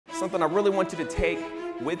something I really want you to take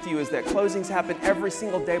with you is that closings happen every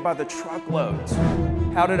single day by the truckloads.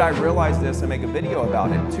 How did I realize this and make a video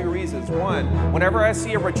about it? Two reasons. One, whenever I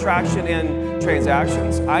see a retraction in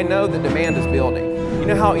transactions, I know the demand is building. You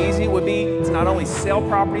know how easy it would be to not only sell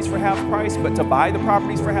properties for half price, but to buy the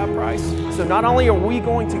properties for half price? So not only are we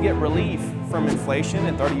going to get relief from inflation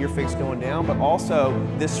and 30-year fixed going down, but also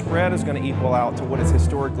this spread is going to equal out to what it's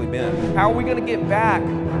historically been. How are we going to get back?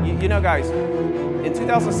 You know, guys, in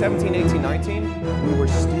 2017, 18, 19, we were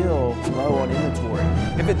still low on inventory.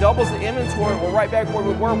 If it doubles the inventory, we're right back where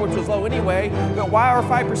we were, which was low anyway. But why are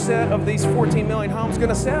 5% of these 14 million homes going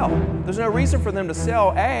to sell? There's no reason for them to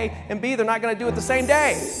sell, A, and B, they're not going to do it the same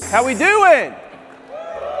day. How we doing?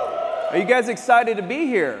 Are you guys excited to be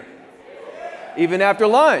here? Even after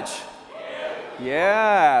lunch?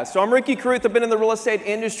 Yeah, so I'm Ricky Kruth. I've been in the real estate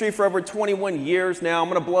industry for over 21 years now. I'm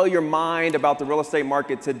going to blow your mind about the real estate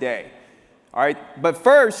market today. All right, but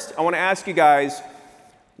first, I want to ask you guys,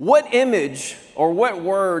 what image or what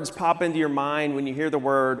words pop into your mind when you hear the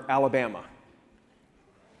word Alabama?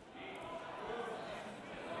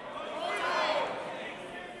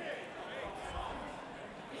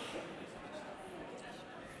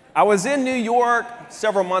 I was in New York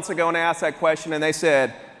several months ago and I asked that question and they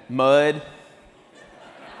said, mud.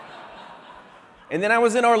 And then I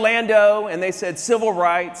was in Orlando and they said civil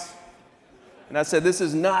rights. And I said, this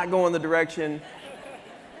is not going the direction.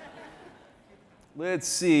 Let's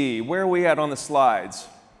see, where are we at on the slides?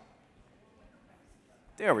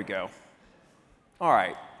 There we go. All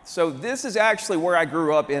right, so this is actually where I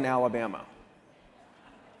grew up in Alabama.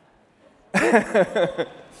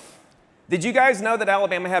 Did you guys know that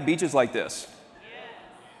Alabama had beaches like this?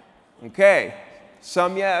 Okay,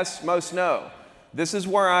 some yes, most no. This is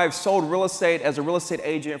where I've sold real estate as a real estate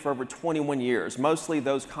agent for over 21 years, mostly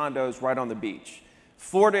those condos right on the beach.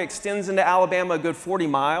 Florida extends into Alabama a good 40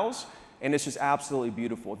 miles, and it's just absolutely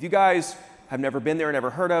beautiful. If you guys have never been there, never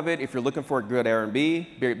heard of it, if you're looking for a good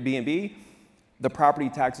B&B, the property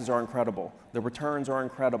taxes are incredible. The returns are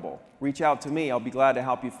incredible. Reach out to me. I'll be glad to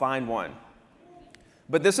help you find one.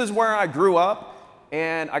 But this is where I grew up,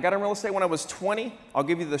 and I got in real estate when I was 20. I'll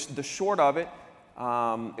give you the short of it.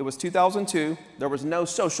 It was 2002. There was no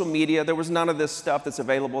social media. There was none of this stuff that's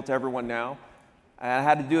available to everyone now. I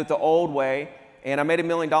had to do it the old way, and I made $1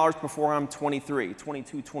 million before I'm 22,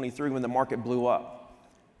 23, when the market blew up.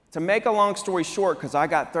 To make a long story short, because I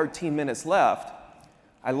got 13 minutes left,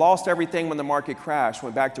 I lost everything when the market crashed,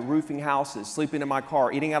 went back to roofing houses, sleeping in my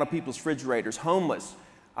car, eating out of people's refrigerators, homeless.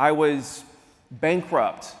 I was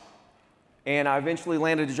bankrupt. And I eventually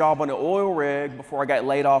landed a job on an oil rig before I got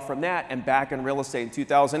laid off from that and back in real estate in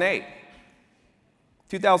 2008.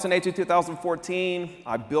 2008 to 2014,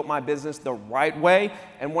 I built my business the right way.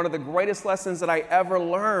 And one of the greatest lessons that I ever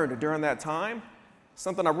learned during that time,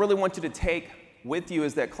 something I really want you to take with you,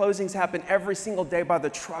 is that closings happen every single day by the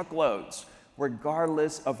truckloads,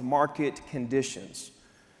 regardless of market conditions.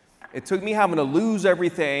 It took me having to lose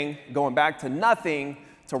everything, going back to nothing,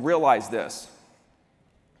 to realize this.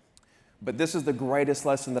 But this is the greatest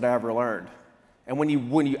lesson that I ever learned. And when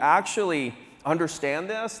you actually understand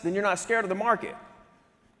this, then you're not scared of the market.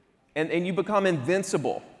 And you become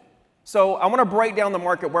invincible. So I want to break down the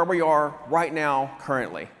market where we are right now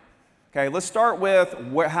currently. Okay, let's start with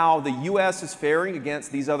how the U.S. is faring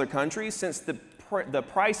against these other countries since the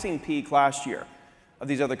pricing peak last year of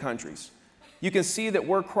these other countries. You can see that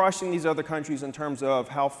we're crushing these other countries in terms of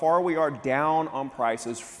how far we are down on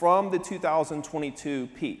prices from the 2022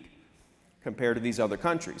 peak. Compared to these other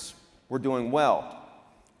countries. We're doing well.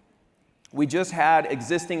 We just had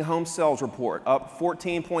existing home sales report up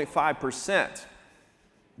 14.5%.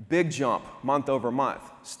 Big jump month over month.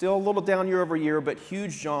 Still a little down year over year, but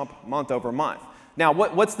huge jump month over month. Now,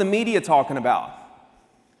 what's the media talking about?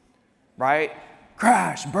 Right?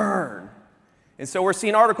 Crash, burn. And so we're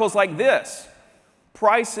seeing articles like this.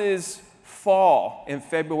 Prices fall in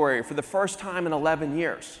February for the first time in 11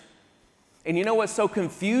 years. And you know what's so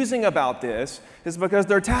confusing about this is because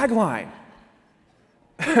their tagline.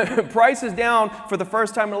 Prices down for the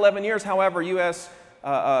first time in 11 years. However, U.S.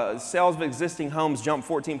 Sales of existing homes jumped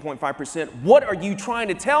 14.5%. What are you trying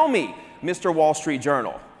to tell me, Mr. Wall Street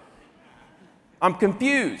Journal? I'm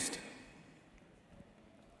confused.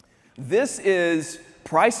 This is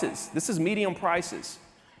prices. This is median prices.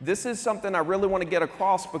 This is something I really want to get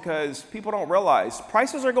across because people don't realize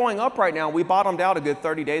prices are going up right now. We bottomed out a good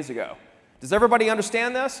 30 days ago. Does everybody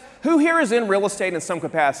understand this? Who here is in real estate in some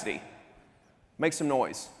capacity? Make some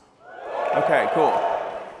noise. Okay, cool.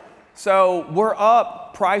 So we're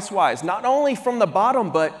up price-wise, not only from the bottom,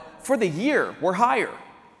 but for the year, we're higher.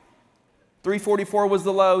 344 was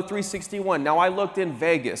the low, 361. Now I looked in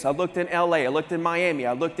Vegas, I looked in LA, I looked in Miami,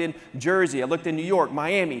 I looked in Jersey, I looked in New York,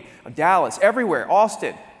 Miami, Dallas, everywhere,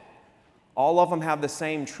 Austin. All of them have the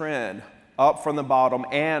same trend, up from the bottom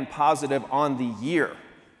and positive on the year.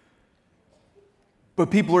 But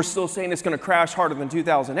people are still saying it's going to crash harder than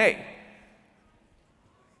 2008.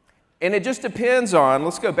 And it just depends on,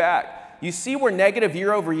 let's go back. You see we're negative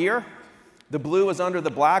year over year? The blue is under the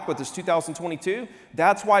black with this 2022.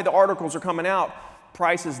 That's why the articles are coming out.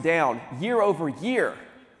 Prices down year over year.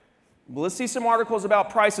 Well, let's see some articles about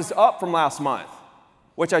prices up from last month,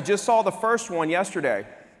 which I just saw the first one yesterday.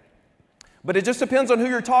 But it just depends on who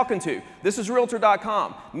you're talking to. This is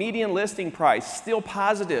Realtor.com. Median listing price still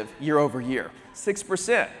positive year over year,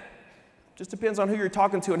 6%. Just depends on who you're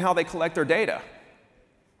talking to and how they collect their data.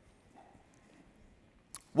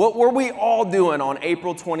 What were we all doing on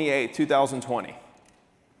April 28, 2020?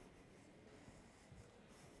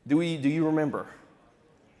 Do you remember?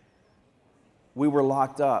 We were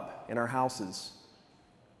locked up in our houses,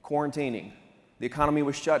 quarantining. The economy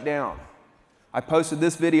was shut down. I posted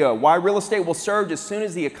this video, why real estate will surge as soon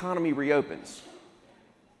as the economy reopens.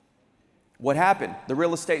 What happened? The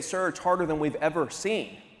real estate surged harder than we've ever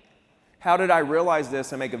seen. How did I realize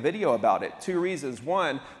this and make a video about it? 2 reasons.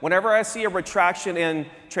 One, whenever I see a retraction in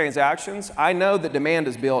transactions, I know that demand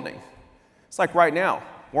is building. It's like right now.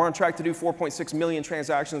 We're on track to do 4.6 million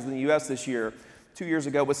transactions in the US this year. 2 years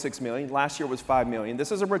ago was 6 million. Last year was 5 million.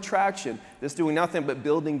 This is a retraction that's doing nothing but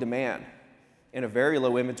building demand in a very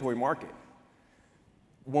low inventory market.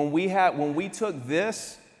 When we took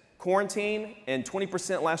this quarantine and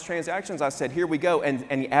 20% less transactions, I said, here we go.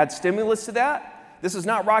 And you add stimulus to that. This is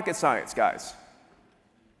not rocket science, guys.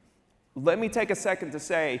 Let me take a second to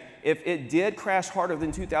say, if it did crash harder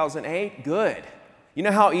than 2008, good. You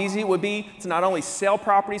know how easy it would be to not only sell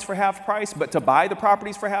properties for half price, but to buy the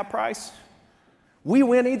properties for half price? We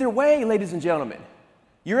win either way, ladies and gentlemen.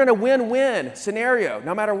 You're in a win-win scenario,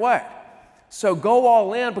 no matter what. So go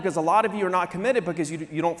all in, because a lot of you are not committed because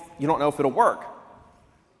you don't know if it'll work.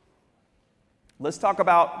 Let's talk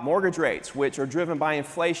about mortgage rates, which are driven by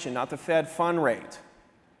inflation, not the Fed fund rate.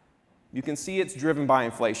 You can see it's driven by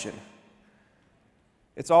inflation.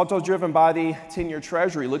 It's also driven by the 10-year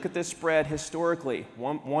Treasury. Look at this spread historically,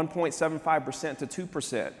 1.75% to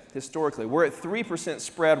 2% historically. We're at 3%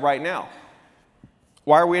 spread right now.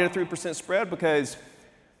 Why are we at a 3% spread? Because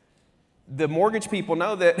the mortgage people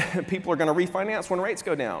know that people are going to refinance when rates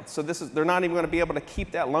go down. So they're not even going to be able to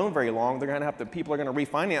keep that loan very long. They're going to have to, people are going to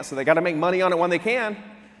refinance, so they got to make money on it when they can.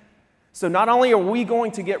 So not only are we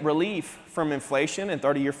going to get relief from inflation and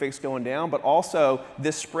 30-year fixed going down, but also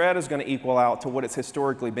this spread is going to equal out to what it's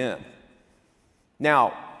historically been.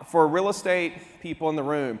 Now, for real estate people in the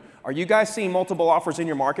room, are you guys seeing multiple offers in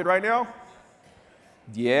your market right now?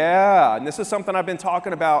 Yeah, and this is something I've been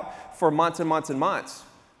talking about for months and months and months.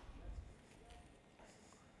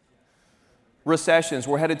 Recessions,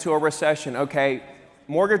 we're headed to a recession. Okay,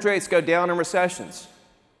 mortgage rates go down in recessions.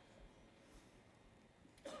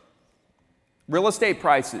 Real estate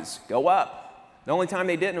prices go up. The only time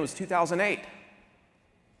they didn't was 2008.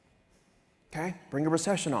 Okay, bring a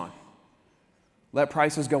recession on. Let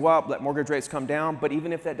prices go up, let mortgage rates come down, but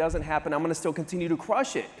even if that doesn't happen, I'm going to still continue to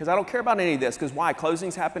crush it because I don't care about any of this, because why?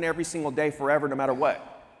 Closings happen every single day forever, no matter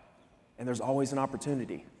what. And there's always an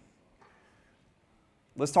opportunity.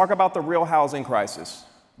 Let's talk about the real housing crisis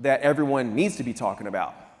that everyone needs to be talking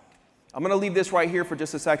about. I'm going to leave this right here for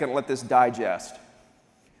just a second and let this digest.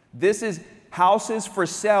 This is houses for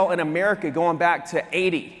sale in America going back to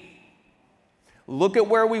 80. Look at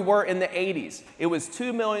where we were in the 80s. It was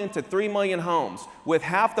 2 million to 3 million homes with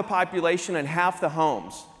half the population and half the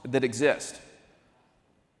homes that exist.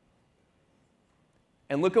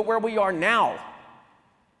 And look at where we are now.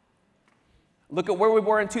 Look at where we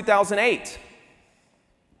were in 2008.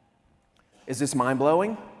 Is this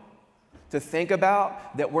mind-blowing? To think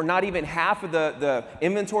about that we're not even half of the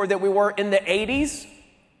inventory that we were in the 80s?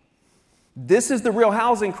 This is the real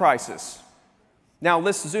housing crisis. Now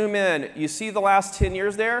let's zoom in. You see the last 10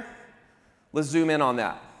 years there? Let's zoom in on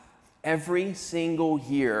that. Every single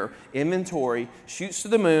year, inventory shoots to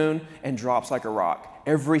the moon and drops like a rock.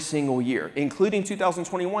 Every single year, including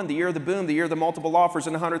 2021, the year of the boom, the year of the multiple offers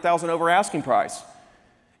and 100,000 over asking price.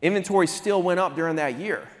 Inventory still went up during that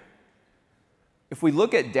year. If we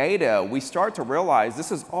look at data, we start to realize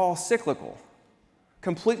this is all cyclical,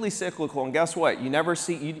 completely cyclical. And guess what? You never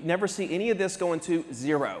see any of this going to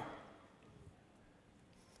zero.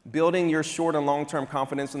 Building your short and long-term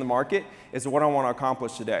confidence in the market is what I want to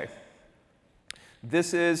accomplish today.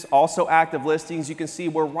 This is also active listings. You can see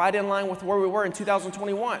we're right in line with where we were in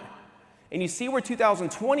 2021. And you see where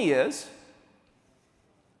 2020 is.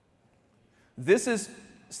 This is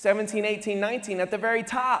 17, 18, 19 at the very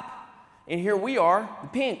top. And here we are, the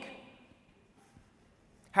pink.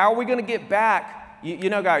 How are we going to get back? You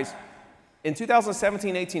know, guys, in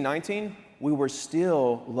 2017, 18, 19, we were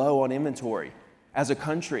still low on inventory as a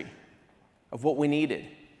country of what we needed.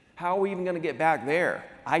 How are we even going to get back there?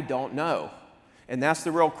 I don't know. And that's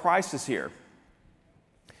the real crisis here.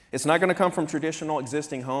 It's not going to come from traditional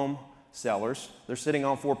existing home sellers. They're sitting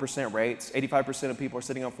on 4% rates. 85% of people are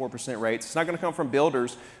sitting on 4% rates. It's not going to come from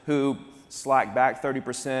builders who slack back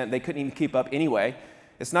 30%. They couldn't even keep up anyway.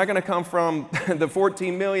 It's not going to come from the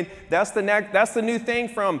 14 million. That's the new thing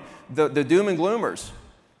from the doom and gloomers.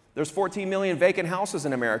 There's 14 million vacant houses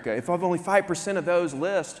in America. If only 5% of those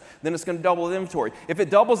list, then it's going to double the inventory. If it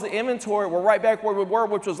doubles the inventory, we're right back where we were,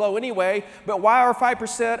 which was low anyway. But why are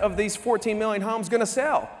 5% of these 14 million homes going to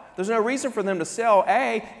sell? There's no reason for them to sell,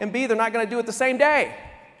 A, and B, they're not going to do it the same day.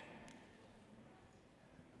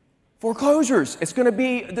 Foreclosures. It's going to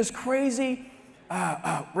be this crazy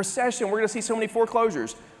recession. We're going to see so many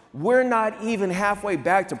foreclosures. We're not even halfway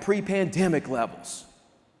back to pre-pandemic levels.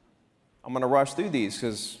 I'm going to rush through these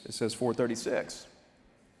because it says 436.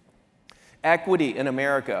 Equity in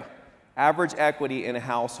America, average equity in a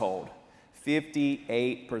household,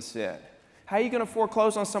 58%. How are you going to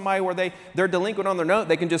foreclose on somebody where they're delinquent on their note?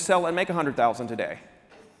 They can just sell it and make $100,000 today.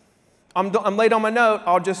 I'm late on my note.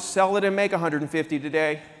 I'll just sell it and make $150,000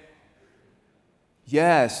 today.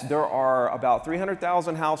 Yes, there are about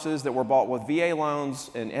 300,000 houses that were bought with VA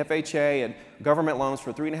loans and FHA and government loans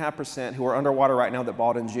for 3.5% who are underwater right now that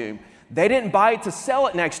bought in June. They didn't buy it to sell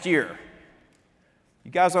it next year.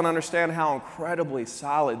 You guys don't understand how incredibly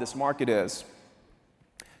solid this market is.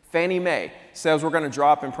 Fannie Mae says we're going to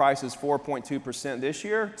drop in prices 4.2% this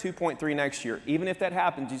year, 2.3% next year. Even if that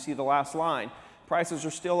happens, you see the last line, prices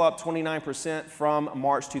are still up 29% from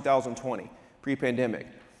March 2020, pre-pandemic.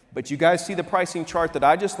 But you guys see the pricing chart that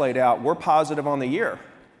I just laid out, we're positive on the year.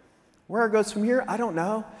 Where it goes from here, I don't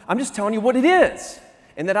know. I'm just telling you what it is,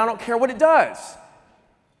 and that I don't care what it does.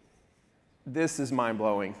 This is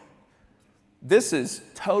mind-blowing. This is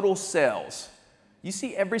total sales. You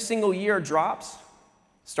see every single year drops.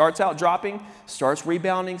 Starts out dropping, starts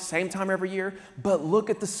rebounding, same time every year. But look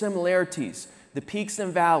at the similarities, the peaks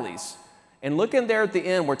and valleys. And look in there at the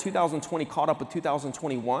end where 2020 caught up with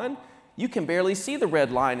 2021, you can barely see the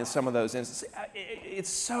red line in some of those instances. It's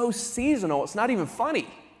so seasonal, it's not even funny.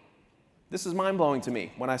 This is mind-blowing to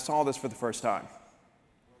me when I saw this for the first time.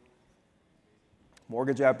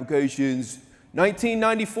 Mortgage applications,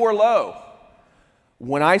 1994 low.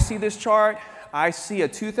 When I see this chart, I see a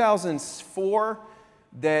 2004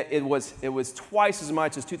 that it was twice as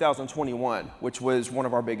much as 2021, which was one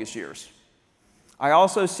of our biggest years. I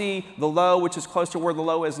also see the low, which is close to where the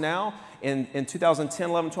low is now, in 2010,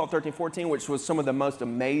 11, 12, 13, 14, which was some of the most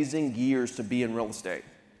amazing years to be in real estate.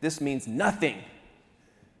 This means nothing.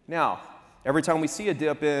 Now, every time we see a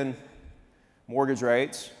dip in mortgage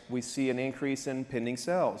rates, we see an increase in pending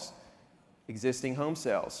sales, existing home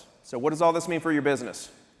sales. So what does all this mean for your business?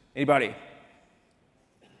 Anybody?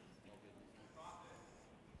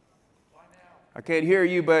 I can't hear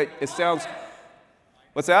you, but it sounds,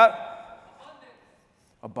 what's that?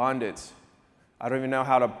 Abundance. I don't even know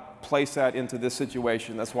how to place that into this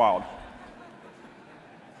situation. That's wild.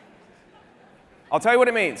 I'll tell you what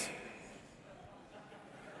it means.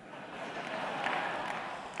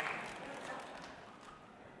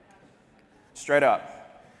 Straight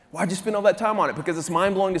up. Why'd you spend all that time on it? Because it's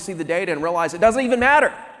mind-blowing to see the data and realize it doesn't even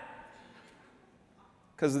matter.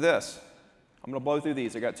 Because of this. I'm going to blow through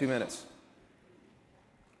these. I got 2 minutes.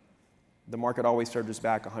 The market always surges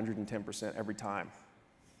back 110% every time,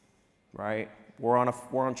 right? We're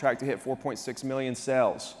on track to hit 4.6 million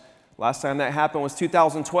sales. Last time that happened was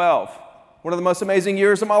 2012, one of the most amazing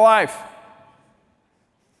years of my life.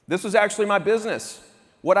 This was actually my business.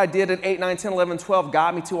 What I did at 8, 9, 10, 11, 12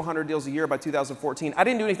 got me to 100 deals a year by 2014. I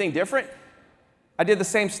didn't do anything different. I did the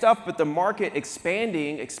same stuff, but the market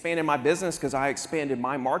expanded my business because I expanded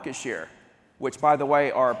my market share, which, by the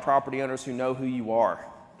way, are property owners who know who you are,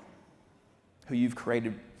 who you've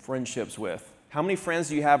created friendships with. How many friends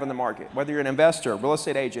do you have in the market? Whether you're an investor, real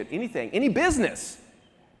estate agent, anything, any business.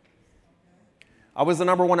 I was the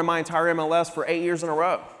 #1 in my entire MLS for 8 years in a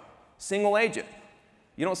row. Single agent.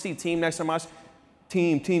 You don't see team next to my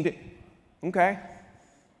team. Okay.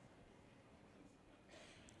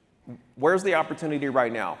 Where's the opportunity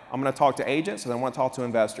right now? I'm going to talk to agents and I want to talk to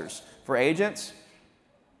investors. For agents,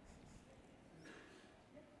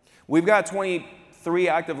 we've got 23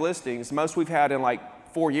 active listings, most we've had in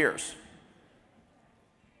like 4 years.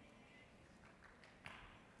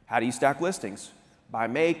 How do you stack listings? by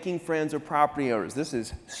making friends with property owners. This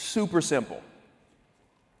is super simple.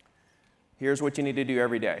 Here's what you need to do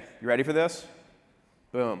every day. You ready for this?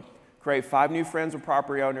 Boom. Create 5 new friends with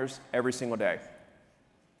property owners every single day.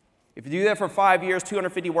 If you do that for 5 years,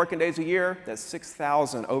 250 working days a year, that's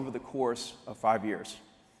 6,000 over the course of 5 years.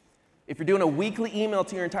 If you're doing a weekly email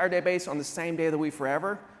to your entire database on the same day of the week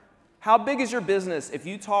forever, how big is your business if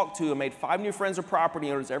you talk to and made 5 new friends with property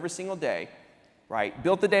owners every single day, right?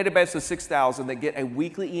 Built the database of 6,000 that get a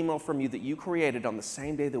weekly email from you that you created on the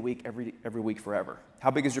same day of the week every week forever. How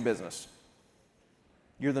big is your business?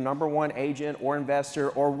 You're the #1 agent or investor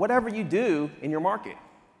or whatever you do in your market.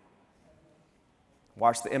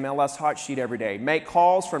 Watch the MLS hot sheet every day. Make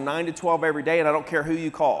calls from 9 to 12 every day, and I don't care who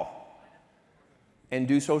you call. And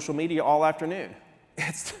do social media all afternoon.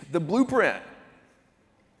 It's the blueprint.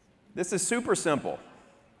 This is super simple.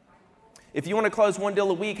 If you want to close 1 deal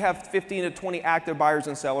a week, have 15 to 20 active buyers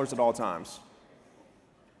and sellers at all times.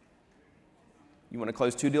 You want to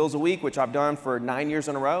close 2 deals a week, which I've done for 9 years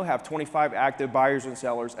in a row, have 25 active buyers and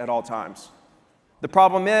sellers at all times. The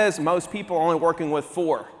problem is most people are only working with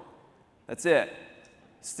 4. That's it.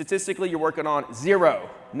 Statistically, you're working on 0,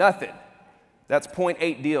 nothing. That's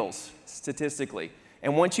 0.8 deals statistically.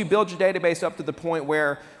 And once you build your database up to the point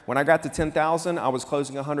where when I got to 10,000, I was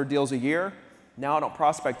closing 100 deals a year, now I don't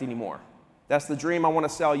prospect anymore. That's the dream I want to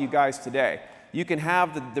sell you guys today. You can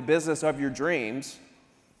have the business of your dreams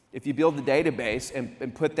if you build the database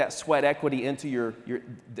and put that sweat equity into your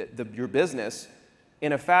business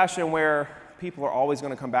in a fashion where people are always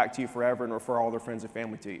going to come back to you forever and refer all their friends and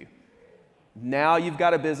family to you. Now you've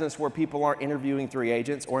got a business where people aren't interviewing 3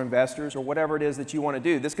 agents or investors or whatever it is that you want to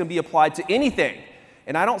do. This can be applied to anything.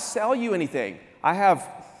 And I don't sell you anything. I have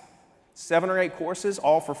 7 or 8 courses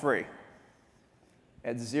all for free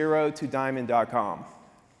at zerotodiamond.com.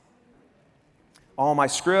 All my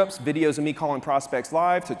scripts, videos of me calling prospects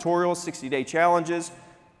live, tutorials, 60-day challenges,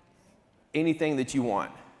 anything that you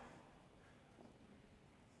want.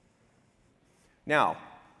 Now,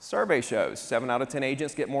 survey shows 7 out of 10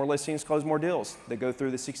 agents get more listings, close more deals. They go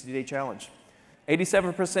through the 60-day challenge.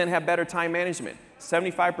 87% have better time management.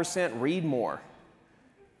 75% read more.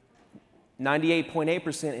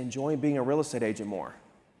 98.8% enjoy being a real estate agent more.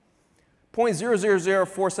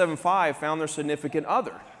 0.000475 found their significant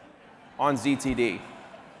other on ZTD.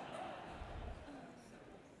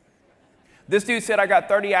 This dude said, I got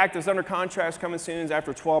 30 actives under contracts coming soon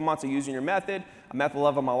after 12 months of using your method. I met the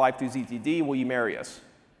love of my life through ZTD. Will you marry us?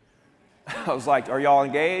 I was like, are y'all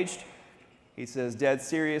engaged? He says, dead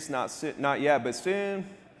serious, not yet, but soon.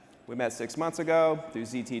 We met 6 months ago through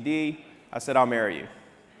ZTD. I said, I'll marry you.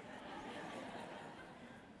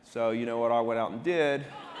 So you know what I went out and did?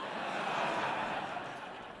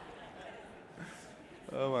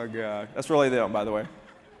 Oh my God. That's really them, by the way.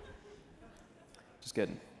 Just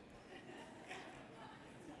kidding.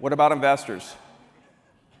 What about investors?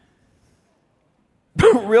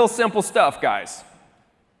 Real simple stuff, guys.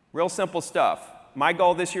 Real simple stuff. My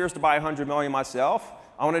goal this year is to buy 100 million myself.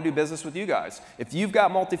 I want to do business with you guys. If you've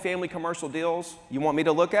got multifamily commercial deals you want me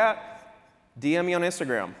to look at, DM me on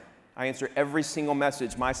Instagram. I answer every single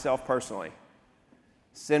message myself personally.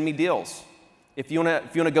 Send me deals. If you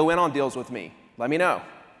want to go in on deals with me, let me know.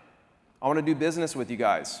 I want to do business with you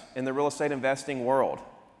guys in the real estate investing world.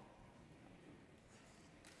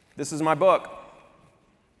 This is my book,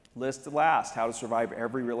 List to Last, How to Survive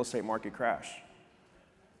Every Real Estate Market Crash.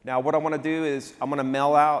 Now, what I want to do is I'm going to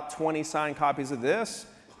mail out 20 signed copies of this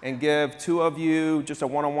and give 2 of you just a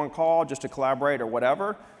one-on-one call just to collaborate or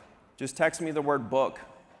whatever. Just text me the word book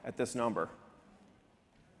at this number.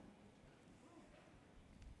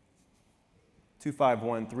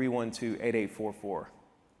 251-312-8844.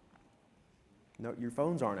 No, your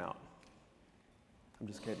phones aren't out. I'm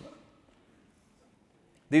just kidding.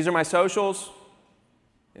 These are my socials,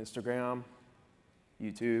 Instagram,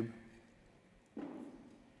 YouTube.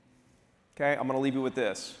 Okay, I'm going to leave you with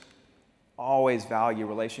this. Always value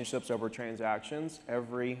relationships over transactions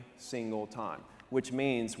every single time, which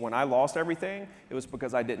means when I lost everything, it was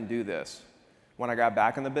because I didn't do this. When I got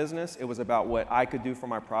back in the business, it was about what I could do for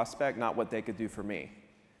my prospect, not what they could do for me.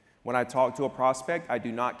 When I talk to a prospect, I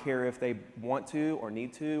do not care if they want to or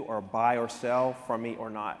need to or buy or sell from me or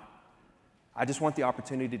not. I just want the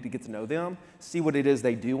opportunity to get to know them, see what it is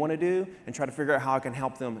they do want to do, and try to figure out how I can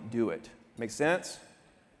help them do it. Make sense?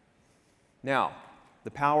 Now,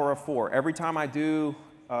 the power of 4. Every time I do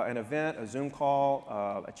an event, a Zoom call,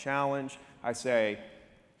 a challenge, I say,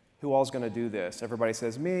 who all is going to do this? Everybody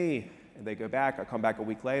says, me. And they go back. I come back a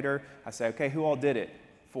week later. I say, okay, who all did it?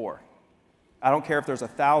 4. I don't care if there's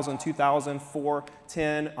 1,000, 2,000, 4,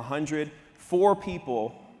 10, 100. 4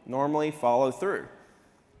 people normally follow through.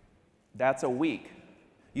 That's a week.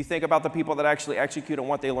 You think about the people that actually execute on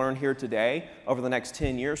what they learned here today over the next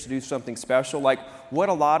 10 years to do something special. Like what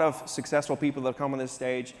a lot of successful people that come on this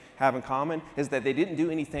stage have in common is that they didn't do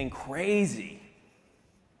anything crazy.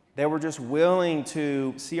 They were just willing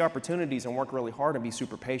to see opportunities and work really hard and be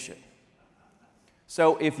super patient.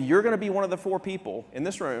 So if you're going to be one of the 4 people in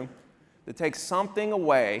this room that takes something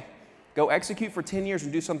away, go execute for 10 years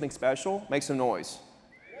and do something special, make some noise.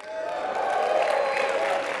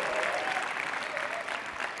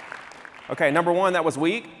 Okay, number 1, that was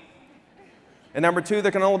weak. And number 2,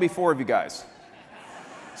 there can only be 4 of you guys.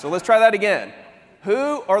 So let's try that again.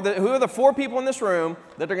 Who are the 4 people in this room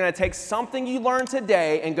that are going to take something you learned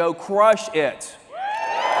today and go crush it?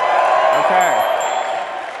 Okay.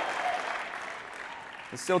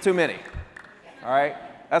 It's still too many. All right.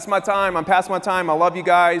 That's my time. I'm past my time. I love you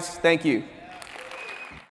guys. Thank you.